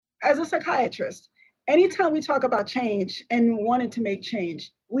as a psychiatrist, anytime we talk about change and wanting to make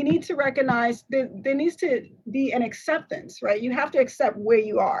change, we need to recognize that there needs to be an acceptance, right? You have to accept where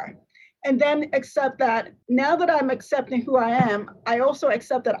you are. And then accept that now that I'm accepting who I am, I also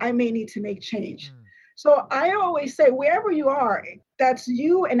accept that I may need to make change. So I always say, wherever you are, that's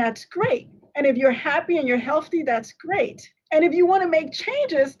you and that's great. And if you're happy and you're healthy, that's great. And if you want to make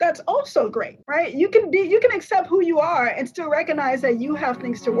changes, that's also great, right? You can accept who you are and still recognize that you have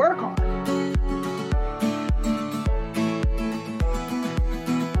things to work on.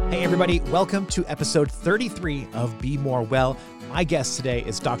 Hey everybody, welcome to episode 33 of Be More Well. My guest today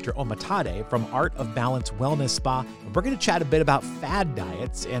is Dr. Omatade from Art of Balance Wellness Spa. And we're going to chat a bit about fad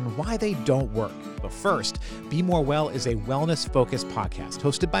diets and why they don't work. But first, Be More Well is a wellness-focused podcast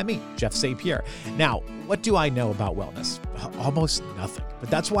hosted by me, Jeff St. Pierre. Now, what do I know about wellness? Almost nothing. But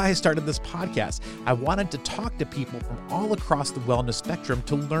that's why I started this podcast. I wanted to talk to people from all across the wellness spectrum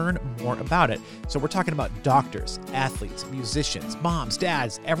to learn more about it. So we're talking about doctors, athletes, musicians, moms,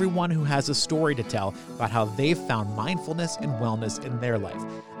 dads, everyone who has a story to tell about how they've found mindfulness and wellness in their life.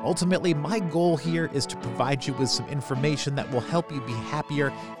 Ultimately, my goal here is to provide you with some information that will help you be happier,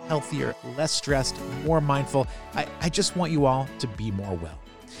 healthier, less stressed, more mindful. I just want you all to be more well.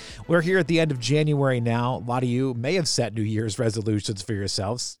 We're here at the end of January now. A lot of you may have set New Year's resolutions for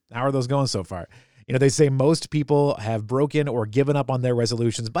yourselves. How are those going so far? You know, they say most people have broken or given up on their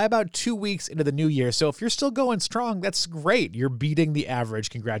resolutions by about 2 weeks into the new year. So if you're still going strong, that's great. You're beating the average.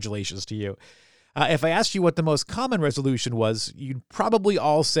 Congratulations to you. If I asked you what the most common resolution was, you'd probably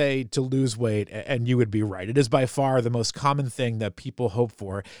all say to lose weight, and you would be right. It is by far the most common thing that people hope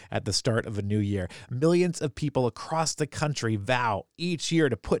for at the start of a new year. Millions of people across the country vow each year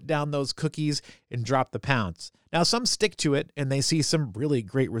to put down those cookies and drop the pounds. Now, some stick to it and they see some really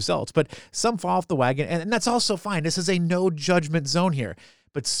great results, but some fall off the wagon, and that's also fine. This is a no judgment zone here.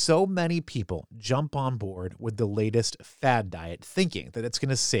 But so many people jump on board with the latest fad diet, thinking that it's going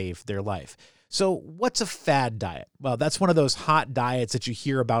to save their life. So what's a fad diet? Well, that's one of those hot diets that you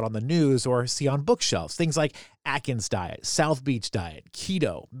hear about on the news or see on bookshelves. Things like Atkins diet, South Beach diet,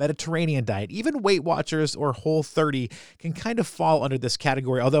 keto, Mediterranean diet, even Weight Watchers or Whole30 can kind of fall under this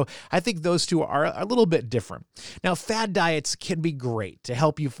category, although I think those two are a little bit different. Now, fad diets can be great to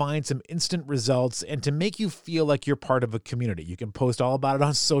help you find some instant results and to make you feel like you're part of a community. You can post all about it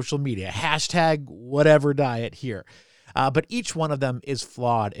on social media, hashtag whatever diet here. But each one of them is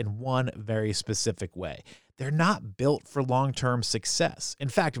flawed in one very specific way. They're not built for long-term success. In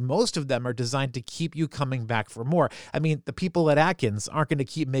fact, most of them are designed to keep you coming back for more. I mean, the people at Atkins aren't going to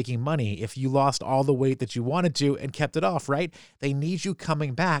keep making money if you lost all the weight that you wanted to and kept it off, right? They need you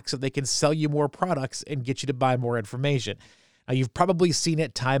coming back so they can sell you more products and get you to buy more information. Now, you've probably seen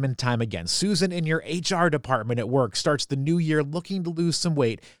it time and time again. Susan in your HR department at work starts the new year looking to lose some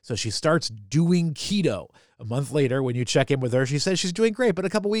weight, so she starts doing keto. A month later, when you check in with her, she says she's doing great, but a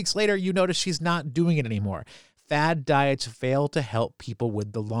couple weeks later, you notice she's not doing it anymore. Fad diets fail to help people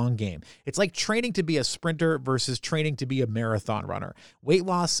with the long game. It's like training to be a sprinter versus training to be a marathon runner. Weight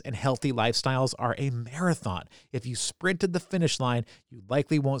loss and healthy lifestyles are a marathon. If you sprint to the finish line, you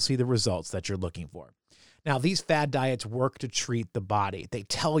likely won't see the results that you're looking for. Now, these fad diets work to treat the body. They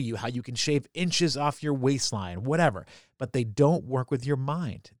tell you how you can shave inches off your waistline, whatever, but they don't work with your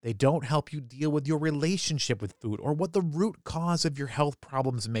mind. They don't help you deal with your relationship with food or what the root cause of your health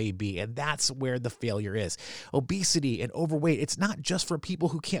problems may be, and that's where the failure is. Obesity and overweight, it's not just for people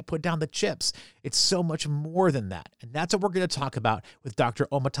who can't put down the chips. It's so much more than that, and that's what we're going to talk about with Dr.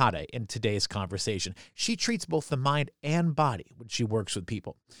 Omatade in today's conversation. She treats both the mind and body when she works with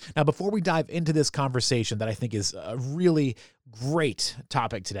people. Now, before we dive into this conversation that I think is a really great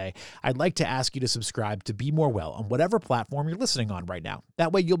topic today, I'd like to ask you to subscribe to Be More Well on whatever platform you're listening on right now.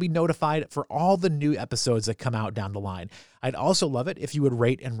 That way you'll be notified for all the new episodes that come out down the line. I'd also love it if you would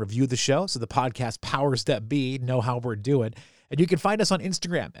rate and review the show so the podcast powers that be know how we're doing. And you can find us on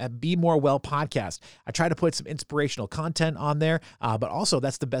Instagram at Be More Well Podcast. I try to put some inspirational content on there, but also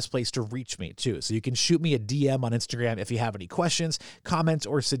that's the best place to reach me too. So you can shoot me a DM on Instagram if you have any questions, comments,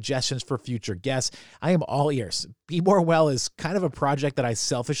 or suggestions for future guests. I am all ears. Be More Well is kind of a project that I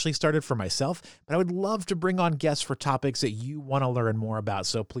selfishly started for myself, but I would love to bring on guests for topics that you want to learn more about.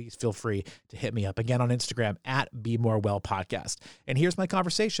 So please feel free to hit me up again on Instagram at Be More Well Podcast. And here's my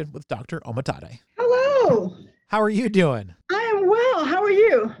conversation with Dr. Omatade. Hello. How are you doing? I am well. How are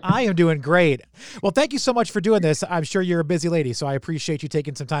you? I am doing great. Well, thank you so much for doing this. I'm sure you're a busy lady, so I appreciate you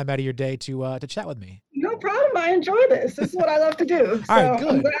taking some time out of your day to chat with me. No problem. I enjoy this. This is what I love to do. All right, So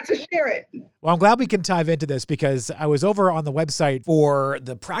I'm good. glad to share it. Well, I'm glad we can dive into this because I was over on the website for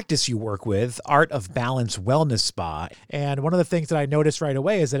the practice you work with, Art of Balance Wellness Spa. And one of the things that I noticed right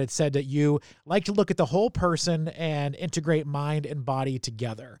away is that it said that you like to look at the whole person and integrate mind and body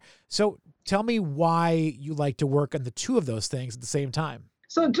together. So tell me why you like to work on the two of those things at the same time.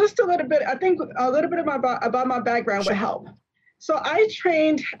 So just a little bit, I think a little bit of about my background would help. So I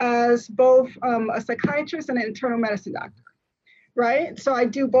trained as both a psychiatrist and an internal medicine doctor, right? So I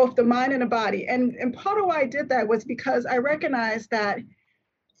do both the mind and the body. And part of why I did that was because I recognized that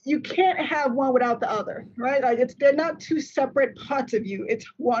you can't have one without the other, right? Like they're not two separate parts of you, it's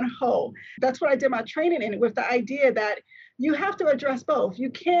one whole. That's what I did my training in, with the idea that you have to address both. You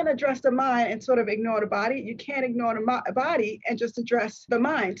can't address the mind and sort of ignore the body. You can't ignore the body and just address the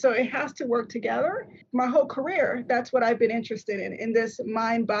mind. So it has to work together. My whole career, that's what I've been interested in this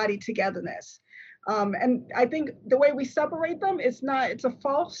mind-body togetherness. And I think the way we separate them, it's a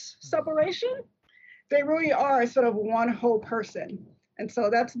false separation. They really are sort of one whole person. And so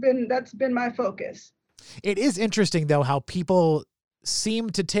that's been my focus. It is interesting, though, how people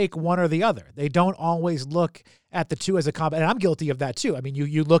seem to take one or the other. They don't always look at the two as a combo. And I'm guilty of that too. I mean,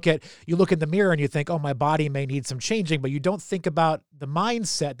 you look in the mirror and you think, oh, my body may need some changing, but you don't think about the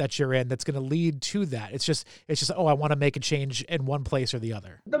mindset that you're in that's going to lead to that. It's just, oh, I want to make a change in one place or the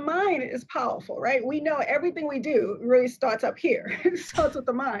other. The mind is powerful, right? We know everything we do really starts up here. It starts with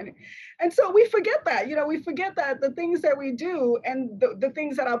the mind. And so we forget that, we forget that the things that we do and the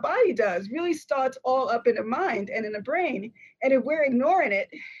things that our body does really starts all up in the mind and in the brain. And if we're ignoring it,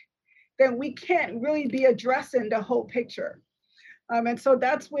 then we can't really be addressing the whole picture. And so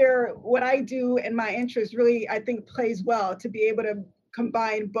that's where what I do and my interest really, I think, plays well, to be able to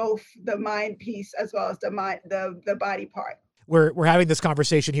combine both the mind piece as well as the body part. We're having this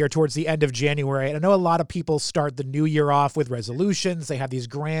conversation here towards the end of January. And I know a lot of people start the new year off with resolutions. They have these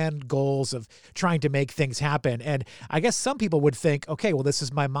grand goals of trying to make things happen. And I guess some people would think, okay, well, this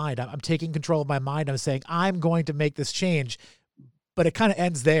is my mind. I'm taking control of my mind. I'm saying I'm going to make this change. But it kind of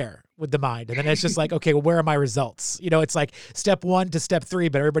ends there with the mind. And then it's just like, okay, well, where are my results? It's like step 1 to step 3,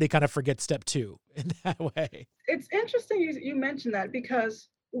 but everybody kind of forgets step 2 in that way. It's interesting you mentioned that, because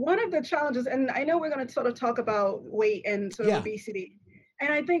one of the challenges, and I know we're going to sort of talk about weight and sort of obesity.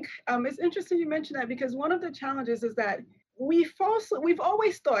 And I think it's interesting you mentioned that, because one of the challenges is that we've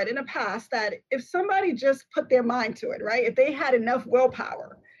always thought in the past that if somebody just put their mind to it, right? If they had enough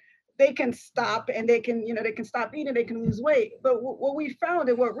willpower, they can stop and they can stop eating, they can lose weight. But what we found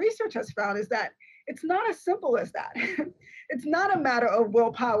and what research has found is that it's not as simple as that. It's not a matter of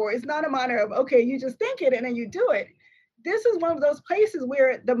willpower. It's not a matter of, okay, you just think it and then you do it. This is one of those places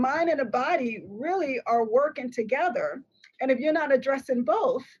where the mind and the body really are working together. And if you're not addressing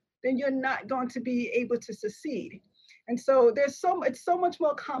both, then you're not going to be able to succeed. And so it's so much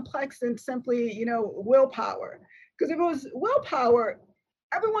more complex than simply, willpower. Because if it was willpower,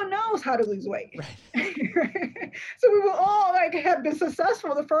 everyone knows how to lose weight. Right. So we will all have been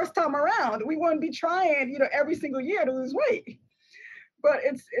successful the first time around. We wouldn't be trying, every single year to lose weight. But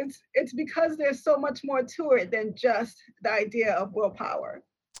it's because there's so much more to it than just the idea of willpower.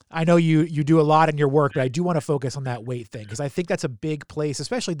 I know you do a lot in your work, but I do want to focus on that weight thing, because I think that's a big place,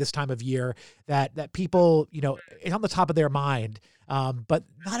 especially this time of year, that people, it's on the top of their mind. But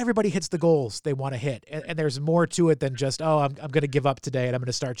not everybody hits the goals they want to hit. And there's more to it than just, oh, I'm going to give up today and I'm going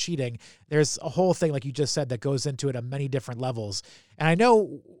to start cheating. There's a whole thing, like you just said, that goes into it on many different levels. And I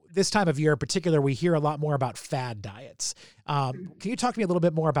know this time of year in particular, we hear a lot more about fad diets. Can you talk to me a little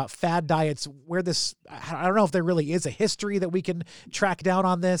bit more about fad diets, I don't know if there really is a history that we can track down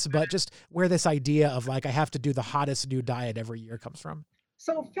on this, but just where this idea of I have to do the hottest new diet every year comes from?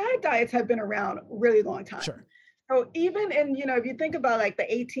 So fad diets have been around a really long time. Sure. So even in, if you think about the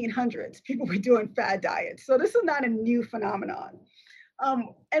 1800s, people were doing fad diets. So this is not a new phenomenon.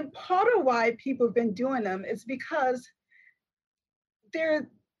 And part of why people have been doing them is because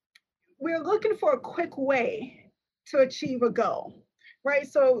we're looking for a quick way to achieve a goal, right?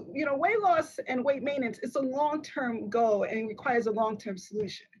 So, weight loss and weight maintenance is a long-term goal and it requires a long-term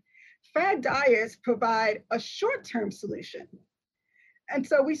solution. Fad diets provide a short-term solution. And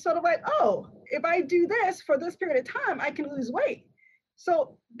so we sort of if I do this for this period of time, I can lose weight.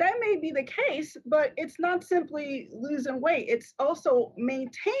 So that may be the case, but it's not simply losing weight. It's also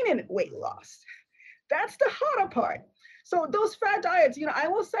maintaining weight loss. That's the harder part. So those fad diets, I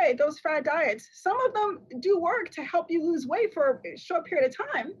will say those fad diets, some of them do work to help you lose weight for a short period of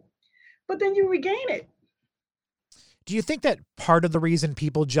time, but then you regain it. Do you think that part of the reason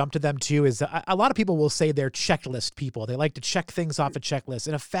people jump to them too is a lot of people will say they're checklist people. They like to check things off a checklist,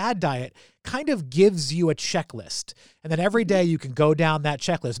 and a fad diet kind of gives you a checklist. And then every day you can go down that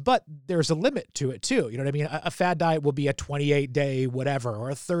checklist, but there's a limit to it too. You know what I mean? A fad diet will be a 28-day whatever,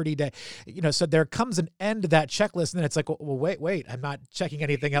 or a 30-day, so there comes an end to that checklist, and then it's like, well, wait, I'm not checking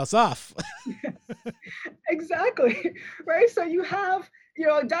anything else off. Exactly. Right. So you have,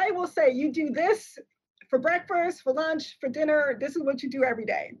 a diet will say you do this for breakfast, for lunch, for dinner. This is what you do every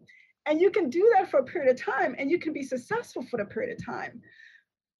day. And you can do that for a period of time and you can be successful for the period of time.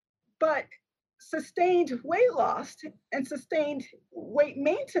 But sustained weight loss and sustained weight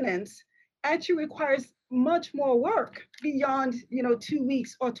maintenance actually requires much more work beyond 2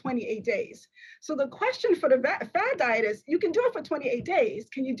 weeks or 28 days. So the question for the fad diet is, you can do it for 28 days.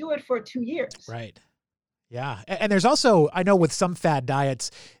 Can you do it for 2 years? Right. Yeah. And there's also, I know with some fad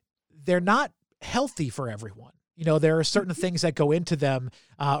diets, they're not healthy for everyone. There are certain things that go into them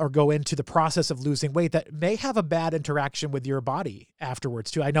or go into the process of losing weight that may have a bad interaction with your body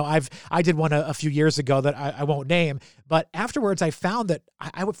afterwards too. I know I did one a few years ago that I won't name, but afterwards I found that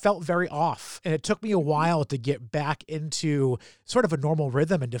I felt very off, and it took me a while to get back into sort of a normal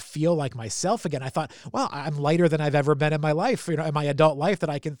rhythm and to feel like myself again. I thought, well, I'm lighter than I've ever been in my life, in my adult life that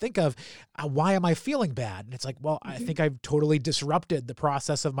I can think of. Why am I feeling bad? And it's like, well, I think I've totally disrupted the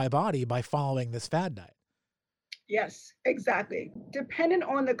process of my body by following this fad diet. Yes, exactly. Depending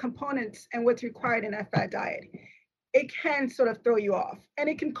on the components and what's required in that fat diet, it can sort of throw you off, and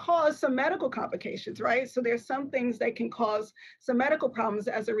it can cause some medical complications, right? So there's some things that can cause some medical problems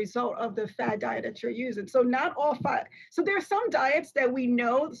as a result of the fad diet that you're using. So not all fat. So there are some diets that we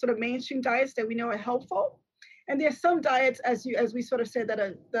know, sort of mainstream diets that we know are helpful. And there's some diets, as we sort of said, that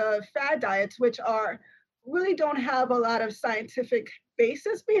are the fad diets, which are really don't have a lot of scientific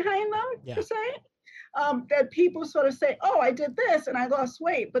basis behind them, per se. That people sort of say, oh, I did this and I lost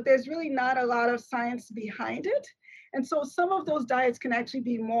weight, but there's really not a lot of science behind it. And so some of those diets can actually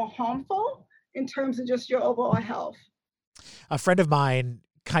be more harmful in terms of just your overall health. A friend of mine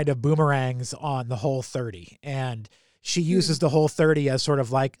kind of boomerangs on the Whole30, and she uses the Whole30 as sort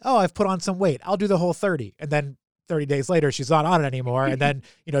of like, oh, I've put on some weight, I'll do the Whole30. And then 30 days later, she's not on it anymore. And then,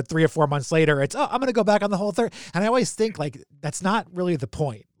 3 or 4 months later, it's, oh, I'm going to go back on the Whole30. And I always think like, that's not really the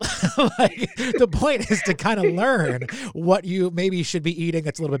point. Like the point is to kind of learn what you maybe should be eating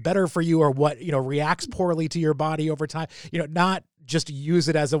that's a little bit better for you, or what, reacts poorly to your body over time, not just use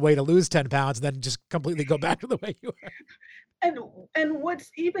it as a way to lose 10 pounds and then just completely go back to the way you are. And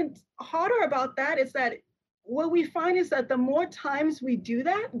what's even harder about that is that what we find is that the more times we do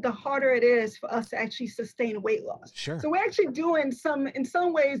that, the harder it is for us to actually sustain weight loss. Sure. So we're actually doing in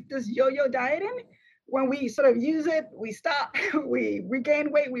some ways, this yo-yo dieting. When we sort of use it, we stop, we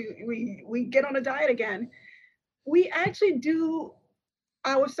regain weight, we get on a diet again. We actually do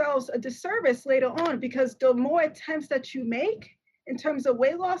ourselves a disservice later on, because the more attempts that you make in terms of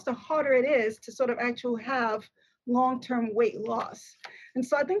weight loss, the harder it is to sort of actually have long-term weight loss. And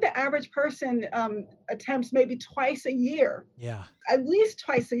so I think the average person attempts maybe twice a year. Yeah. At least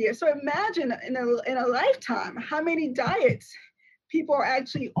twice a year. So imagine in a lifetime, how many diets people are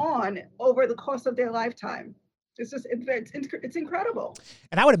actually on over the course of their lifetime. It's incredible.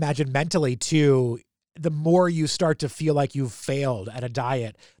 And I would imagine mentally too, the more you start to feel like you've failed at a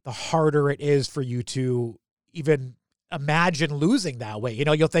diet, the harder it is for you to even imagine losing that weight.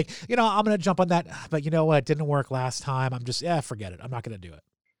 You'll think, I'm going to jump on that, but you know what? It didn't work last time. I'm just, forget it. I'm not going to do it.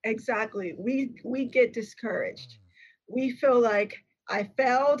 Exactly. We get discouraged. We feel like I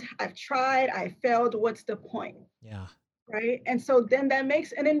failed. I've tried. I failed. What's the point? Yeah. Right. And so then that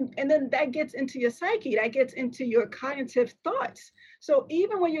makes, and then that gets into your psyche, that gets into your cognitive thoughts. So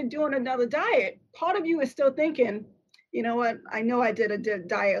even when you're doing another diet, part of you is still thinking, you know what, I know I did a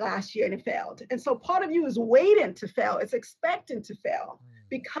diet last year and it failed. And so part of you is waiting to fail. It's expecting to fail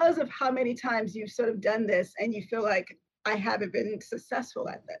because of how many times you've sort of done this and you feel like, I haven't been successful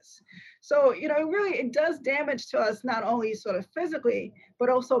at this. So, it does damage to us, not only sort of physically, but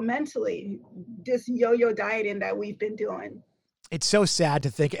also mentally, this yo-yo dieting that we've been doing. It's so sad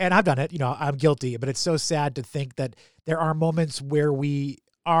to think, and I've done it, I'm guilty, but it's so sad to think that there are moments where we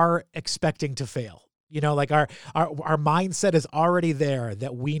are expecting to fail. Like our mindset is already there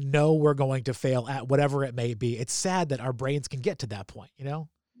that we know we're going to fail at whatever it may be. It's sad that our brains can get to that point,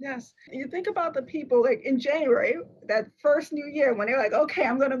 Yes. You think about the people like in January, that first new year, when they're like, okay,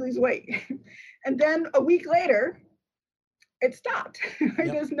 I'm going to lose weight. And then a week later, it stopped. Yep.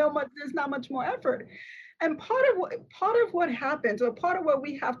 There's not much more effort. And part of what happens, or part of what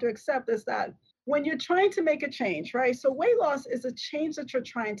we have to accept, is that when you're trying to make a change, right? So weight loss is a change that you're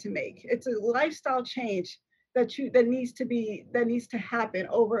trying to make. It's a lifestyle change. that needs to happen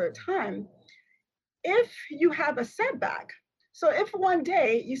over time if you have a setback. So if one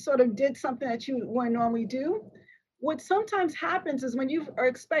day you sort of did something that you wouldn't normally do, what sometimes happens is when you are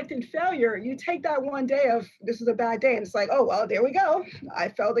expecting failure, you take that one day of this is a bad day, and it's like, oh well, there we go, I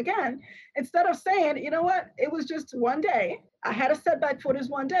failed again. Instead of saying, you know what, it was just one day. I had a setback for this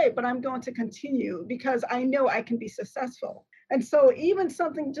one day, but I'm going to continue because I know I can be successful. And so, even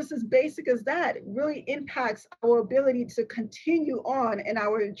something just as basic as that really impacts our ability to continue on in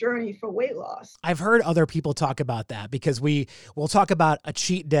our journey for weight loss. I've heard other people talk about that because we will talk about a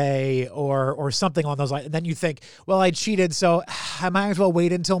cheat day or something along those lines. And then you think, well, I cheated, so I might as well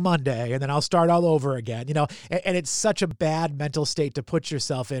wait until Monday and then I'll start all over again, and it's such a bad mental state to put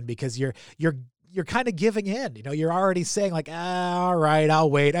yourself in because you're kind of giving in, you're already saying like, all right, I'll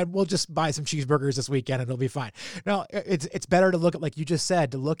wait and we'll just buy some cheeseburgers this weekend and it'll be fine. No, it's better to look at, like you just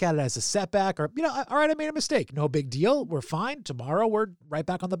said, to look at it as a setback or, all right, I made a mistake. No big deal. We're fine. Tomorrow we're right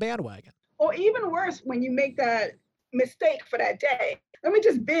back on the bandwagon. Or even worse, when you make that mistake for that day, let me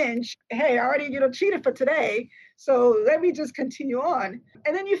just binge. Hey, I already, cheated for today. So let me just continue on.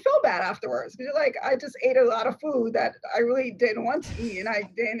 And then you feel bad afterwards because you're like, I just ate a lot of food that I really didn't want to eat and I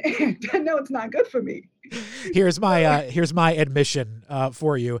didn't know it's not good for me. Here's my admission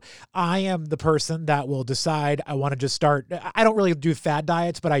for you. I am the person that will decide I want to just start. I don't really do fad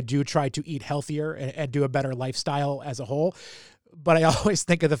diets, but I do try to eat healthier and do a better lifestyle as a whole. But I always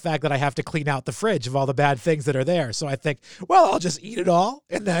think of the fact that I have to clean out the fridge of all the bad things that are there. So I think, well, I'll just eat it all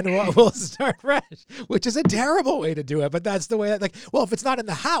and then we'll start fresh, which is a terrible way to do it. But that's the way well, if it's not in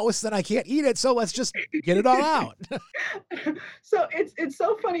the house, then I can't eat it. So let's just get it all out. So it's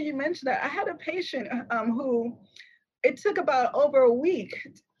so funny you mentioned that. I had a patient who it took about over a week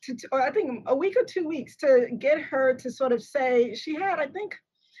or I think a week or 2 weeks to get her to sort of say she had, I think,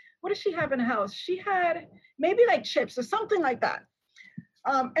 what did she have in the house? She had maybe like chips or something like that.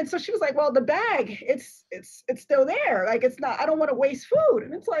 And so she was like, well, the bag, it's still there. Like, it's not, I don't want to waste food.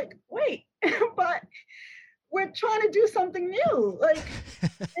 And it's like, wait, but we're trying to do something new. Like,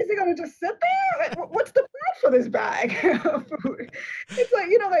 is it going to just sit there? Like, what's the plan for this bag of food? It's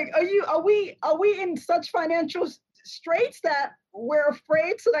like, are we in such financial straits that we're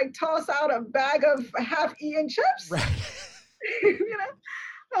afraid to like toss out a bag of half-eaten chips? Right.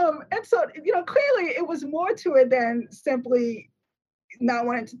 And so, clearly it was more to it than simply not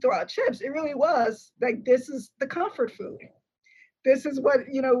wanting to throw out chips. It really was like, this is the comfort food. This is what,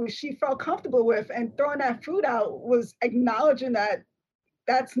 she felt comfortable with. And throwing that food out was acknowledging that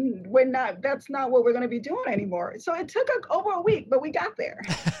that's not what we're going to be doing anymore. So it took over a week, but we got there.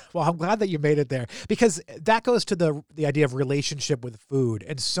 Well, I'm glad that you made it there because that goes to the idea of relationship with food.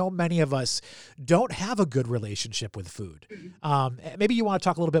 And so many of us don't have a good relationship with food. Maybe you want to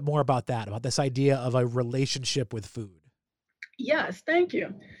talk a little bit more about that, about this idea of a relationship with food. Yes, thank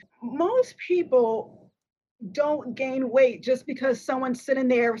you. Most people don't gain weight just because someone's sitting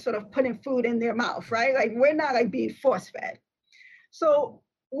there sort of putting food in their mouth, right? Like, we're not like being force fed. So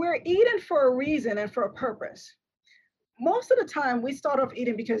we're eating for a reason and for a purpose. Most of the time we start off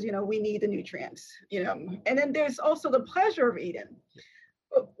eating because, we need the nutrients, and then there's also the pleasure of eating.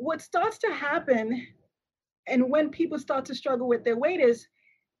 But what starts to happen, and when people start to struggle with their weight, is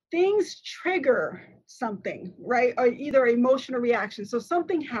things trigger something, right? Or either emotional reaction. So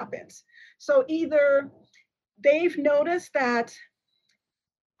something happens. So either they've noticed that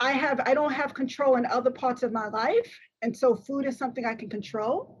I don't have control in other parts of my life. And so food is something I can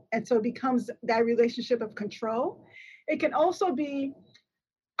control. And so it becomes that relationship of control. It can also be,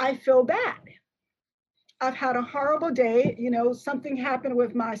 I feel bad. I've had a horrible day. Something happened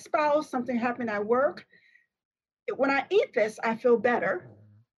with my spouse, something happened at work. When I eat this, I feel better.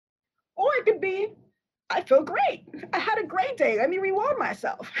 Or it could be, I feel great. I had a great day. Let me reward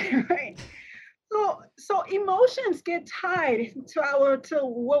myself. Right? So emotions get tied to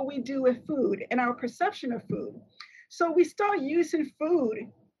what we do with food and our perception of food. So we start using food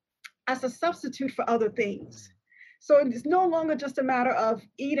as a substitute for other things. So it's no longer just a matter of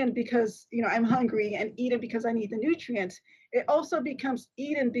eating because I'm hungry and eating because I need the nutrients. It also becomes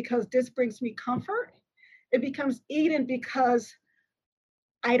eating because this brings me comfort. It becomes eating because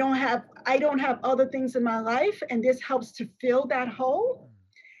I don't have other things in my life, and this helps to fill that hole.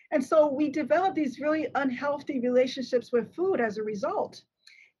 And so we develop these really unhealthy relationships with food as a result,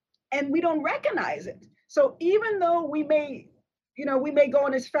 and we don't recognize it. So even though we may go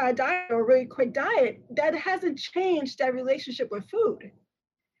on this fad diet or a really quick diet, that hasn't changed that relationship with food.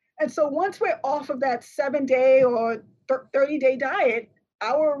 And so once we're off of that 7-day or 30-day diet,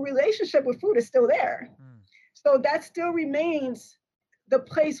 our relationship with food is still there. So that still remains the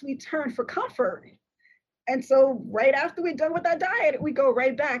place we turn for comfort. And so right after we're done with that diet, we go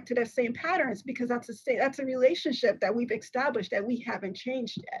right back to the same patterns because that's a relationship that we've established that we haven't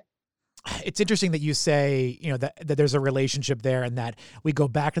changed yet. It's interesting that you say, that there's a relationship there and that we go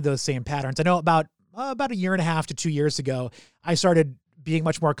back to those same patterns. I know about a year and a half to 2 years ago, I started being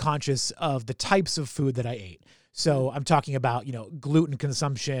much more conscious of the types of food that I ate. So I'm talking about, gluten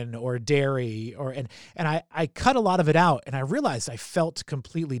consumption or dairy and I cut a lot of it out and I realized I felt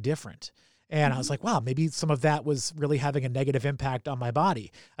completely different. And I was Mhm. like, wow, maybe some of that was really having a negative impact on my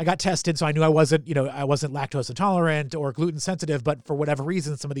body. I got tested, so I knew I wasn't lactose intolerant or gluten sensitive, but for whatever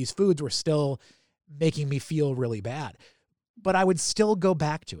reason, some of these foods were still making me feel really bad. But I would still go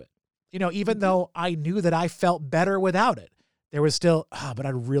back to it. Even Mhm. though I knew that I felt better without it, there was still, but I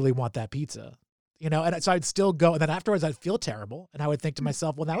really want that pizza. And so I'd still go. And then afterwards I'd feel terrible. And I would think to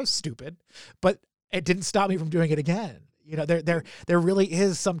myself, well, that was stupid, but it didn't stop me from doing it again. There really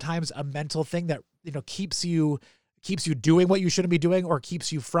is sometimes a mental thing that, keeps you doing what you shouldn't be doing or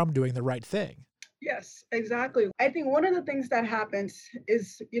keeps you from doing the right thing. Yes, exactly. I think one of the things that happens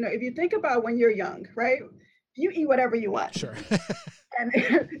is, if you think about when you're young, right? You eat whatever you want, Sure. and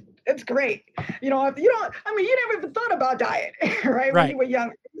it's great. If you don't, I mean, you never even thought about diet, right? When you Right. were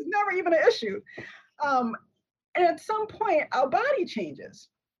young, it was never even an issue. Um, and at some point, our body changes.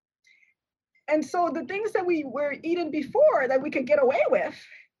 And so the things that we were eating before that we could get away with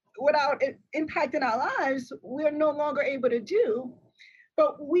without it impacting our lives, we're no longer able to do.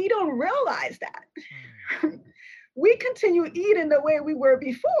 But we don't realize that. Mm. We continue eating the way we were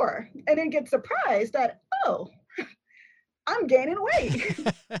before and then get surprised that, oh, I'm gaining weight.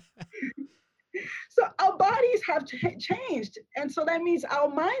 So our bodies have changed. And so that means our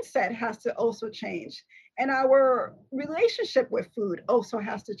mindset has to also change. And our relationship with food also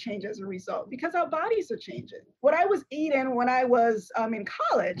has to change as a result because our bodies are changing. What I was eating when I was in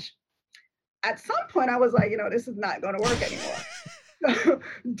college, at some point I was like, this is not going to work anymore.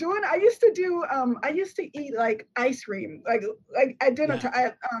 I used to eat like ice cream, like at dinner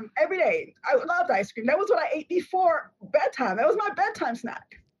Yeah. time, every day. I loved ice cream. That was what I ate before bedtime. That was my bedtime snack,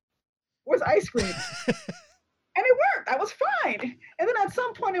 was ice cream. And it worked. I was fine. And then at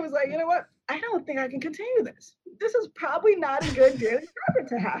some point, it was like, you know what? I don't think I can continue this. This is probably not a good daily habit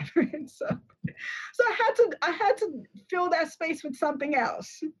to have. And so I had to fill that space with something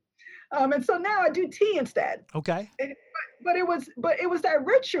else. And so now I do tea instead. Okay. It- but it was that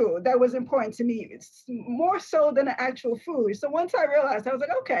ritual that was important to me. It's more so than the actual food. So once I realized, I was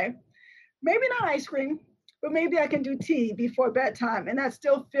like, okay, maybe not ice cream, but maybe I can do tea before bedtime, and that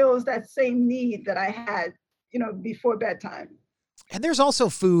still fills that same need that I had, before bedtime. And there's also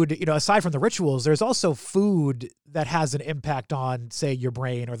food, aside from the rituals, there's also food that has an impact on, say, your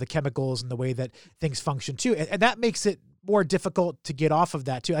brain or the chemicals and the way that things function too. And that makes it more difficult to get off of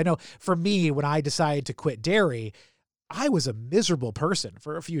that too. I know for me, when I decided to quit dairy, I was a miserable person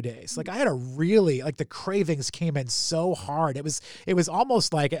for a few days. Like I had a really like the cravings came in so hard. It was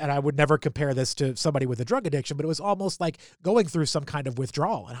almost like, and I would never compare this to somebody with a drug addiction, but it was almost like going through some kind of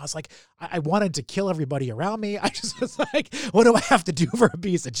withdrawal. And I was like, I wanted to kill everybody around me. I just was like, what do I have to do for a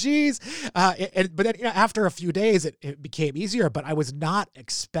piece of cheese? But then after a few days, it became easier. But I was not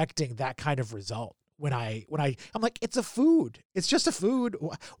expecting that kind of result. I'm like, it's a food. It's just a food.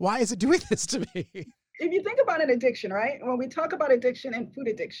 Why is it doing this to me? If you think about an addiction, right? When we talk about addiction and food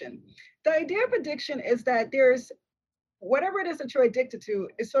addiction, the idea of addiction is that there's whatever it is that you're addicted to,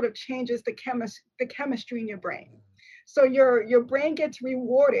 it sort of changes the chemistry in your brain. So your brain gets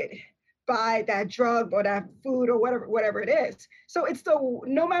rewarded by that drug or that food or whatever it is. So it's still,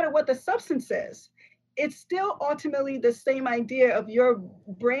 no matter what the substance is, it's still ultimately the same idea of your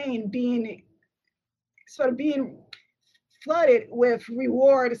brain being flooded with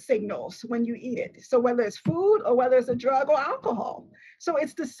reward signals when you eat it. So whether it's food or whether it's a drug or alcohol. So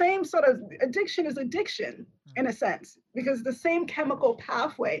it's the same sort of addiction is addiction in a sense, because the same chemical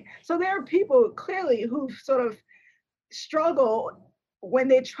pathway. So there are people clearly who sort of struggle when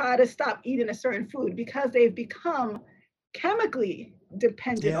they try to stop eating a certain food because they've become chemically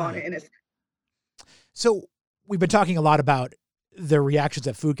dependent on Yeah. it So we've been talking a lot about the reactions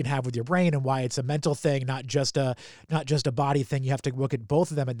that food can have with your brain and why it's a mental thing, not just a body thing. You have to look at both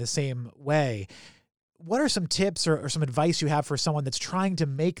of them in the same way. What are some tips or some advice you have for someone that's trying to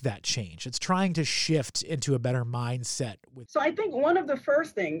make that change? It's trying to shift into a better mindset with So I think one of the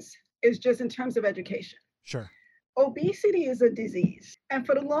first things is just in terms of education. sure. Obesity is a disease. And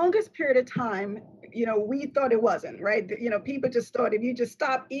for the longest period of time, we thought it wasn't, right? People just thought if you just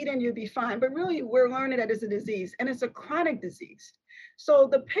stop eating, you'd be fine. But really, we're learning that it's a disease and it's a chronic disease. So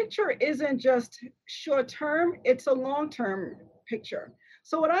the picture isn't just short term, it's a long term picture.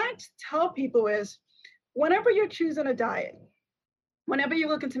 So what I tell people is whenever you're choosing a diet, whenever you're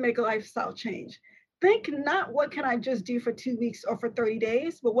looking to make a lifestyle change, think not what can I just do for 2 weeks or for 30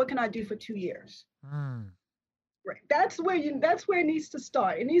 days, but what can I do for 2 years? Mm, Right. That's where it needs to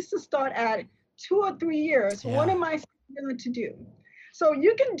start. It needs to start at 2 or 3 years. What yeah. am I willing to do? So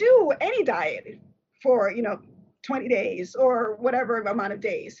you can do any diet for 20 days or whatever amount of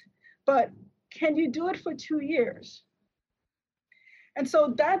days, but can you do it for 2 years? And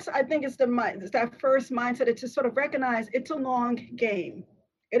so that's, I think, it's the mind, it's that first mindset. It's to sort of recognize it's a long game.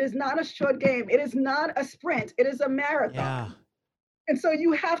 It is not a short game. It is not a sprint. It is a Yeah. marathon. And so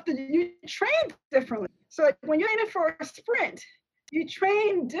you train differently. So like, when you're in it for a sprint, you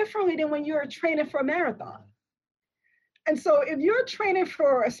train differently than when you're training for a marathon. And so if you're training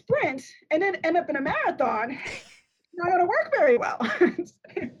for a sprint and then end up in a marathon, it's not going to work very well.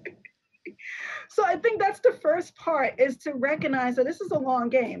 So I think that's the first part, is to recognize that this is a long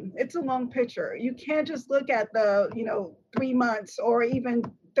game. It's a long picture. You can't just look at the 3 months or even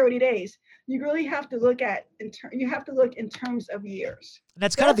 30 days. You really have to look at you have to look in terms of years. And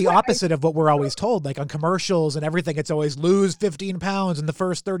that's kind of That's the why I opposite of what we're always told, like on commercials and everything. It's always lose 15 pounds in the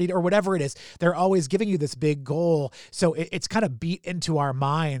first 30 or whatever it is. They're always giving you this big goal. So it's kind of beat into our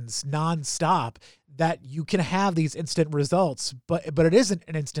minds nonstop that you can have these instant results, but it isn't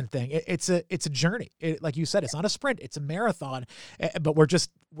an instant thing. It's a journey. Like you said, it's not a sprint, it's a marathon, but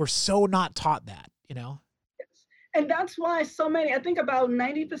we're so not taught that. and that's why so many, I think about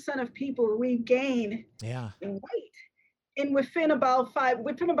 90% of people regain Yeah. weight in within about I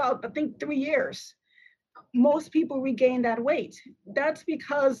think 3 years. Most people regain that weight. That's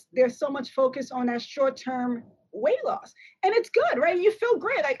because there's so much focus on that short-term weight loss. And it's good, right? You feel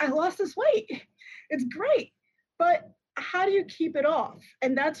great. Like, I lost this weight. It's great. But how do you keep it off?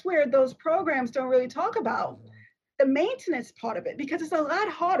 And that's where those programs don't really talk about the maintenance part of it, because it's a lot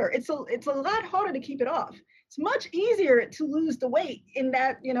harder. It's a lot harder to keep it off. It's much easier to lose the weight in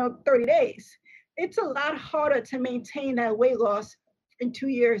that 30 days. It's a lot harder to maintain that weight loss in 2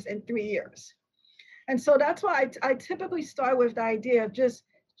 years and 3 years. And so that's why I typically start with the idea of just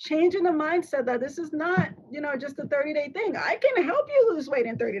changing the mindset that this is not just a 30-day thing. I can help you lose weight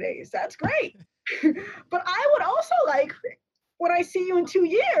in 30 days. That's great. But I would also like, when I see you in 2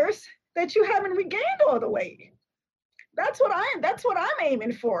 years, that you haven't regained all the weight. That's what I'm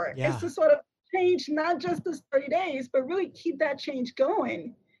aiming for, is Yeah. to sort of change not just this 30 days, but really keep that change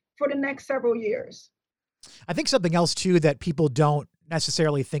going for the next several years. I think something else too that people don't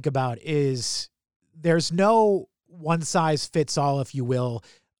necessarily think about is there's no one size fits all, if you will,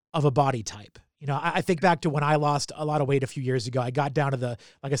 of a body type. I think back to when I lost a lot of weight a few years ago. I got down to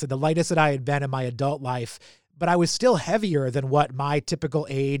like I said, the lightest that I had been in my adult life, but I was still heavier than what my typical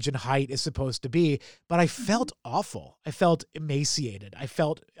age and height is supposed to be. But I felt awful. I felt emaciated.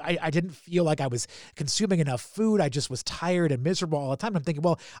 I didn't feel like I was consuming enough food. I just was tired and miserable all the time. I'm thinking,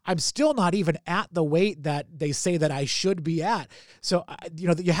 well, I'm still not even at the weight that they say that I should be at. So,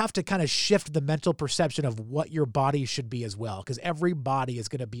 you have to kind of shift the mental perception of what your body should be as well, because every body is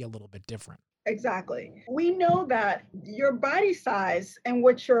going to be a little bit different. Exactly. We know that your body size and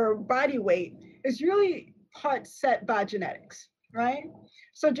what your body weight is really part set by genetics, right?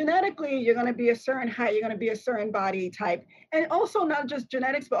 So genetically, you're going to be a certain height, you're going to be a certain body type, and also not just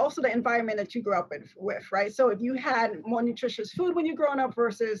genetics, but also the environment that you grew up with, right? So if you had more nutritious food when you're growing up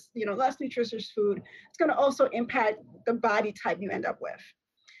versus less nutritious food, it's going to also impact the body type you end up with.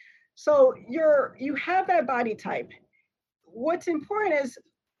 So you have that body type. What's important is,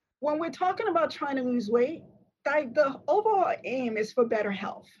 when we're talking about trying to lose weight, the overall aim is for better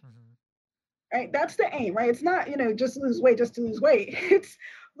health, Mhm. right? That's the aim, right? It's not, just lose weight just to lose weight. It's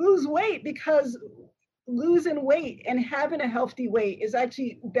lose weight because losing weight and having a healthy weight is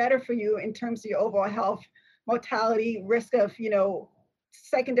actually better for you in terms of your overall health, mortality, risk of,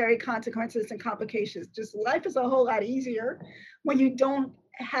 secondary consequences and complications. Just life is a whole lot easier when you don't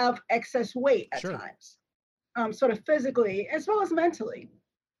have excess weight at Sure. times, sort of physically as well as mentally.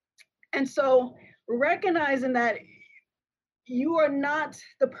 And so recognizing that you are not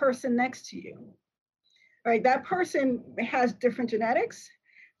the person next to you, right? That person has different genetics.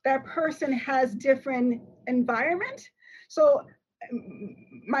 That person has different environment. So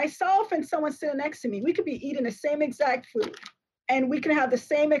myself and someone sitting next to me, we could be eating the same exact food and we can have the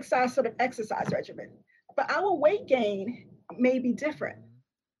same exact sort of exercise regimen, but our weight gain may be different.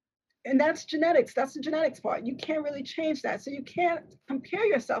 And that's genetics. That's the genetics part. You can't really change that. So you can't compare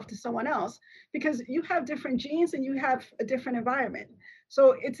yourself to someone else because you have different genes and you have a different environment.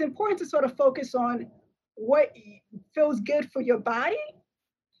 So it's important to sort of focus on what feels good for your body.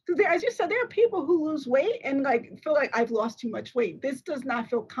 Because as you said, there are people who lose weight and like feel like, I've lost too much weight. This does not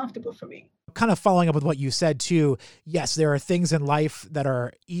feel comfortable for me. Kind of following up with what you said too, yes, there are things in life that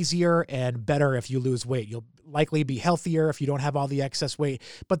are easier and better if you lose weight. You'll likely be healthier if you don't have all the excess weight,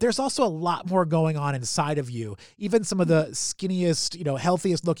 but there's also a lot more going on inside of you. Even some of the skinniest,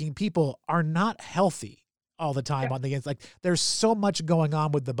 healthiest looking people are not healthy all the time Yeah, on the inside. Like there's so much going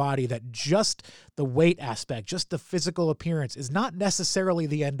on with the body that just the weight aspect, just the physical appearance is not necessarily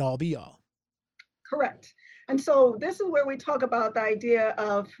the end all be all. correct. And so this is where we talk about the idea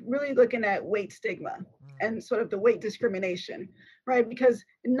of really looking at weight stigma and sort of the weight discrimination, right? Because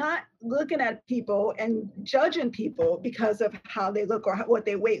not looking at people and judging people because of how they look or what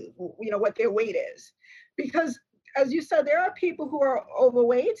they weight, what their weight is. Because as you said, there are people who are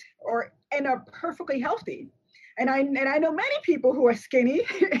overweight or and are perfectly healthy. And I know many people who are skinny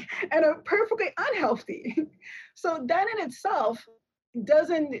and are perfectly unhealthy. So that in itself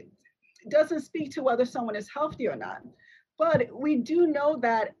doesn't doesn't speak to whether someone is healthy or not. But we do know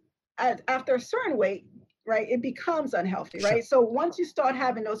that after a certain weight, right, it becomes unhealthy, Sure. right? So once you start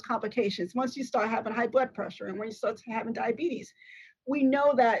having those complications, once you start having high blood pressure and when you start having diabetes, we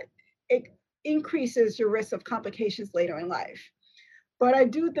know that it increases your risk of complications later in life. But I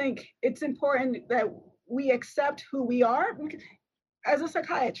do think it's important that we accept who we are as a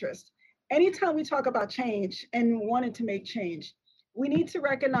psychiatrist. Anytime we talk about change and wanting to make change, we need to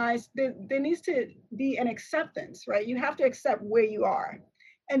recognize that there needs to be an acceptance, right? You have to accept where you are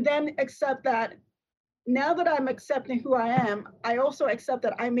and then accept that now that I'm accepting who I am, I also accept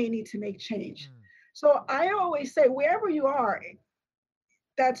that I may need to make change. Mm. So I always say, wherever you are,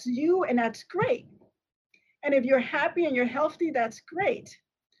 that's you and that's great. And if you're happy and you're healthy, that's great.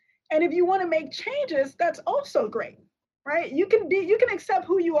 And if you want to make changes, that's also great, right? You can accept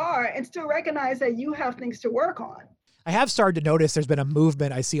who you are and still recognize that you have things to work on. I have started to notice there's been a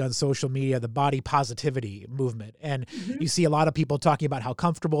movement I see on social media, the body positivity movement. And Mhm. you see a lot of people talking about how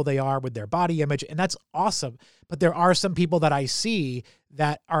comfortable they are with their body image, and that's awesome. But there are some people that I see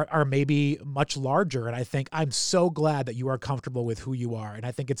that are maybe much larger. And I think I'm so glad that you are comfortable with who you are. And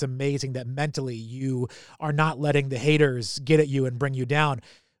I think it's amazing that mentally you are not letting the haters get at you and bring you down.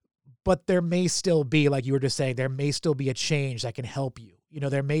 But there may still be, like you were just saying, there may still be a change that can help you.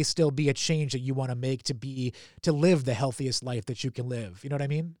 There may still be a change that you want to make to live the healthiest life that you can live. You know what I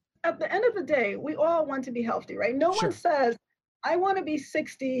mean? At the end of the day, we all want to be healthy, right? No one Sure. says, I want to be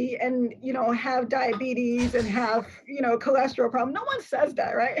 60 and have diabetes and have cholesterol problem. No one says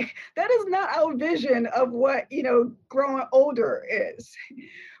that, right? That is not our vision of what growing older is.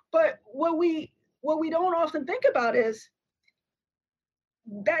 But what we don't often think about is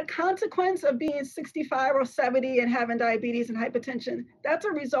that consequence of being 65 or 70 and having diabetes and hypertension, that's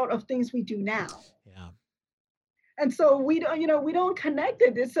a result of things we do now. Yeah. And so we don't connect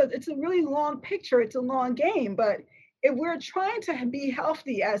it. It's a really long picture, it's a long game. But if we're trying to be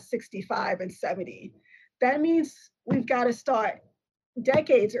healthy at 65 and 70, that means we've got to start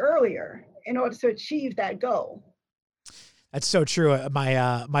decades earlier in order to achieve that goal. That's so true.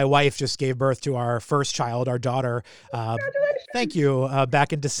 My wife just gave birth to our first child, our daughter. Thank Congratulations. you.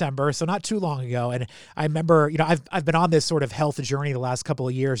 Back in December, so not too long ago. And I remember, I've been on this sort of health journey the last couple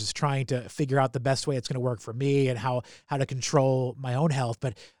of years, just trying to figure out the best way it's going to work for me and how to control my own health.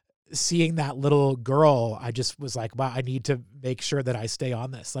 But seeing that little girl, I just was like, wow, I need to make sure that I stay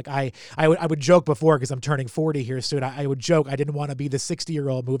on this. Like I would joke before, because I'm turning 40 here soon. I would joke I didn't want to be the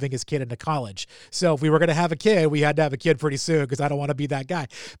 60-year-old moving his kid into college. So if we were going to have a kid, we had to have a kid pretty soon, because I don't want to be that guy.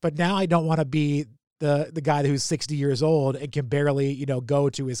 But now I don't want to be the guy who's 60 years old and can barely, go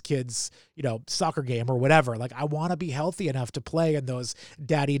to his kid's, soccer game or whatever. Like I want to be healthy enough to play in those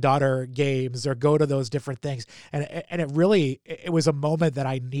daddy-daughter games or go to those different things. And it was a moment that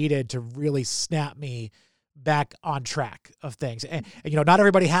I needed to really snap me back on track of things. And not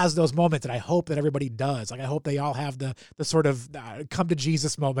everybody has those moments, and I hope that everybody does. Like I hope they all have the sort of come to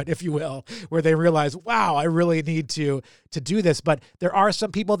Jesus moment, if you will, where they realize, wow, I really need to do this. But there are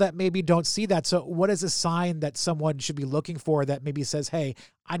some people that maybe don't see that. So what is a sign that someone should be looking for that maybe says, hey,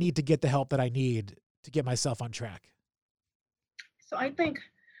 I need to get the help that I need to get myself on track? So I think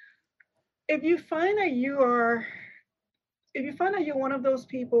if you find that you are if you find that you're one of those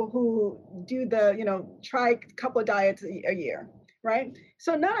people who do try a couple of diets a year, right?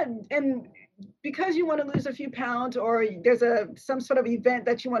 So not and because you want to lose a few pounds or there's some sort of event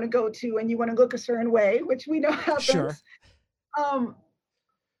that you want to go to and you want to look a certain way, which we know Sure. happens. Um,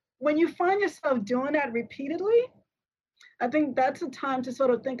 when you find yourself doing that repeatedly, I think that's a time to sort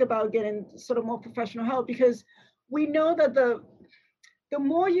of think about getting sort of more professional help because we know that the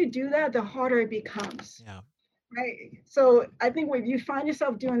more you do that, the harder it becomes. Yeah. Right. So I think when you find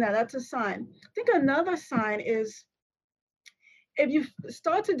yourself doing that, that's a sign. I think another sign is if you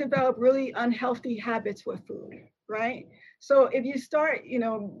start to develop really unhealthy habits with food, right? So if you start,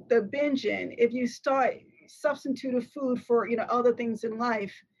 the binging, if you start substituting food for, other things in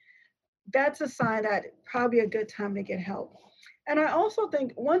life, that's a sign that probably a good time to get help. And I also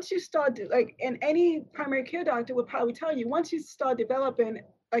think once you start like, and any primary care doctor would probably tell you, once you start developing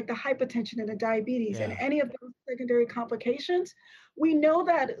like the hypertension and the diabetes and Yeah. any of those secondary complications, we know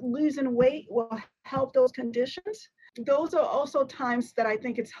that losing weight will help those conditions. Those are also times that I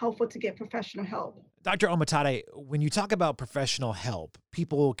think it's helpful to get professional help. Dr. Omatade, when you talk about professional help,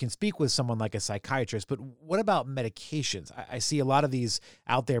 people can speak with someone like a psychiatrist, but what about medications? I see a lot of these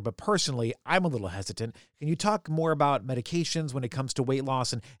out there, but personally, I'm a little hesitant. Can you talk more about medications when it comes to weight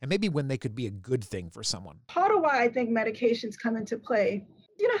loss and maybe when they could be a good thing for someone? Part of why I think medications come into play,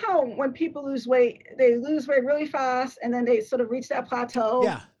 you know how when people lose weight, they lose weight really fast and then they sort of reach that plateau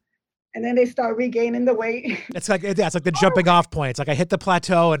Yeah. and then they start regaining the weight. It's like the jumping off point. It's like I hit the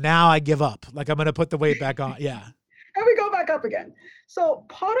plateau and now I give up. Like I'm going to put the weight back on. Yeah. And we go back up again. So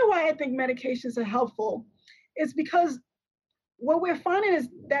part of why I think medications are helpful is because what we're finding is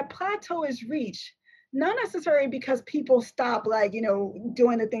that plateau is reached, not necessarily because people stop like,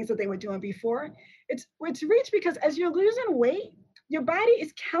 doing the things that they were doing before. It's reached because as you're losing weight, your body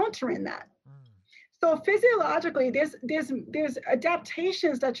is countering that. So physiologically, there's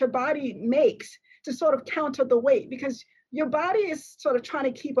adaptations that your body makes to sort of counter the weight because your body is sort of trying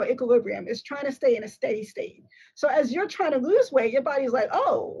to keep an equilibrium. It's trying to stay in a steady state. So as you're trying to lose weight, your body's like,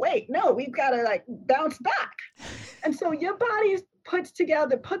 oh, wait, no, we've got to like bounce back. And so your body puts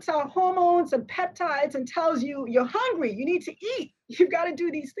out hormones and peptides and tells you you're hungry, you need to eat, you've got to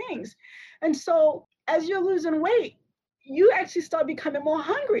do these things. And so as you're losing weight, you actually start becoming more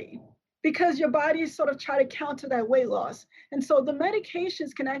hungry because your body is sort of trying to counter that weight loss. And so the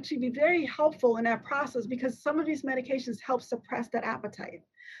medications can actually be very helpful in that process because some of these medications help suppress that appetite.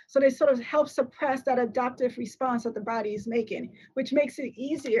 So they sort of help suppress that adaptive response that the body is making, which makes it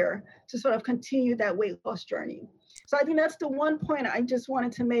easier to sort of continue that weight loss journey. So I think that's the one point I just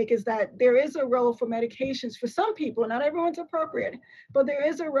wanted to make is that there is a role for medications for some people, not everyone's appropriate, but there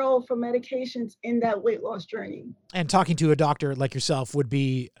is a role for medications in that weight loss journey. And talking to a doctor like yourself would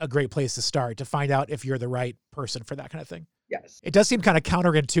be a great place to start to find out if you're the right person for that kind of thing. Yes. It does seem kind of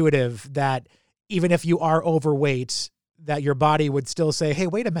counterintuitive that even if you are overweight, that your body would still say, hey,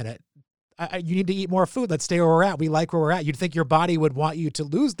 wait a minute. You need to eat more food. Let's stay where we're at. We like where we're at. You'd think your body would want you to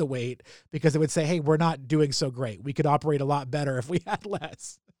lose the weight because it would say, hey, we're not doing so great. We could operate a lot better if we had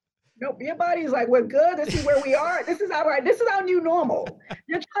less. Nope, your body's like, we're good. This is where we are. This is our new normal.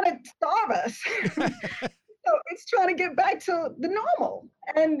 You're trying to starve us. So it's trying to get back to the normal.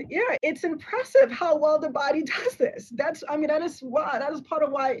 And yeah, it's impressive how well the body does this. That is part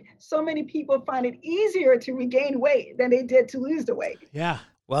of why so many people find it easier to regain weight than they did to lose the weight. Yeah.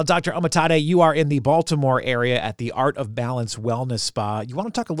 Well, Dr. Omatade, you are in the Baltimore area at the Art of Balance Wellness Spa. You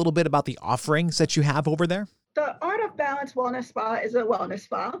want to talk a little bit about the offerings that you have over there? The Art of Balance Wellness Spa is a wellness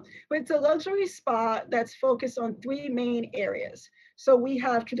spa, but it's a luxury spa that's focused on three main areas. So we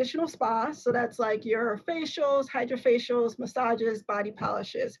have traditional spa, so that's like your facials, hydrofacials, massages, body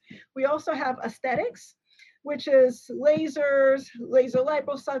polishes. We also have aesthetics, which is lasers, laser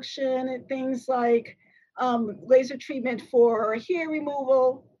liposuction, and things like laser treatment for hair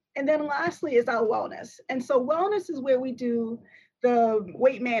removal. And then lastly is our wellness. And so wellness is where we do the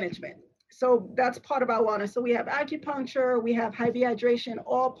weight management. So that's part of our wellness. So we have acupuncture, we have IV hydration,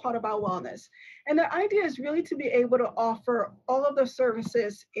 all part of our wellness. And the idea is really to be able to offer all of the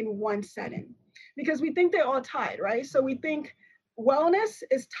services in one setting because we think they're all tied, right? So we think wellness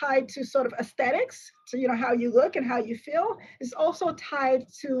is tied to sort of aesthetics, so how you look and how you feel. It's also tied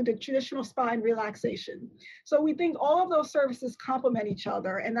to the traditional spa and relaxation. So we think all of those services complement each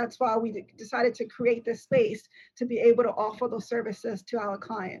other, and that's why we decided to create this space to be able to offer those services to our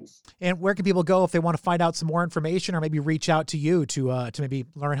clients. And where can people go if they want to find out some more information or maybe reach out to you to maybe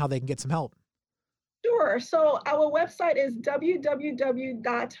learn how they can get some help? Sure. So our website is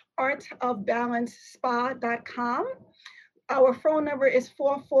www.artofbalancespa.com. Our phone number is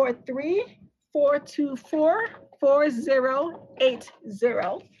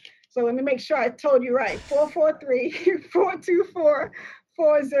 443-424-4080. So let me make sure I told you right.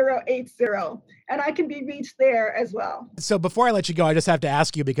 443-424-4080. And I can be reached there as well. So before I let you go, I just have to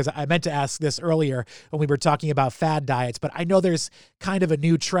ask you, because I meant to ask this earlier when we were talking about fad diets, but I know there's kind of a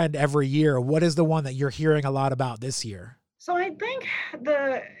new trend every year. What is the one that you're hearing a lot about this year? So I think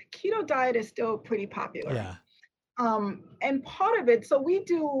the keto diet is still pretty popular. Yeah. And part of it, so we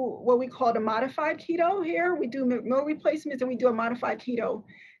do what we call the modified keto here. We do meal replacements and we do a modified keto.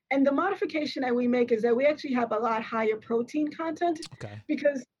 And the modification that we make is that we actually have a lot higher protein content Okay.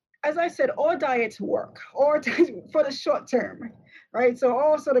 because, as I said, all diets work, or for the short term, right? So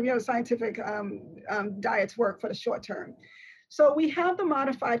all sort of scientific diets work for the short term. So we have the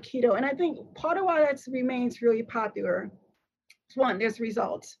modified keto, and I think part of why that remains really popular is one, there's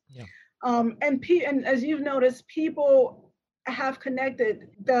results. Yeah. And as you've noticed, people have connected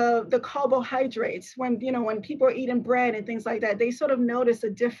the carbohydrates when people are eating bread and things like that. They sort of notice a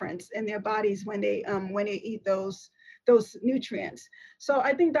difference in their bodies when they eat those nutrients. So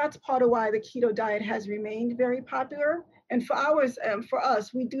I think that's part of why the keto diet has remained very popular. And for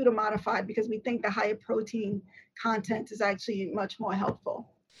us, we do the modified because we think the higher protein content is actually much more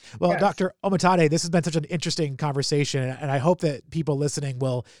helpful. Well, Yes. Dr. Omatade, this has been such an interesting conversation, and I hope that people listening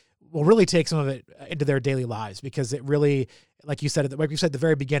will really take some of it into their daily lives, because it really, like you said at the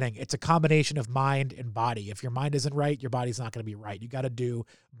very beginning, it's a combination of mind and body. If your mind isn't right, your body's not going to be right. You got to do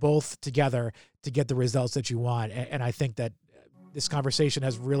both together to get the results that you want. And I think that this conversation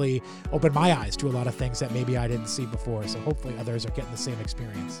has really opened my eyes to a lot of things that maybe I didn't see before. So hopefully others are getting the same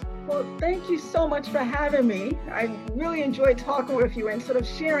experience. Well, thank you so much for having me. I really enjoyed talking with you and sort of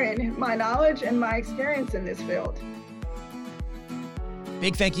sharing my knowledge and my experience in this field.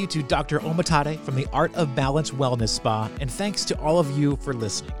 Big thank you to Dr. Omatade from the Art of Balance Wellness Spa, and thanks to all of you for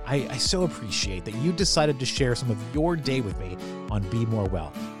listening. I so appreciate that you decided to share some of your day with me on Be More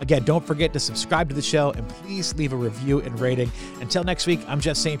Well. Again, don't forget to subscribe to the show, and please leave a review and rating. Until next week, I'm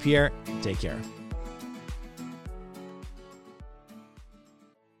Jeff St. Pierre. Take care.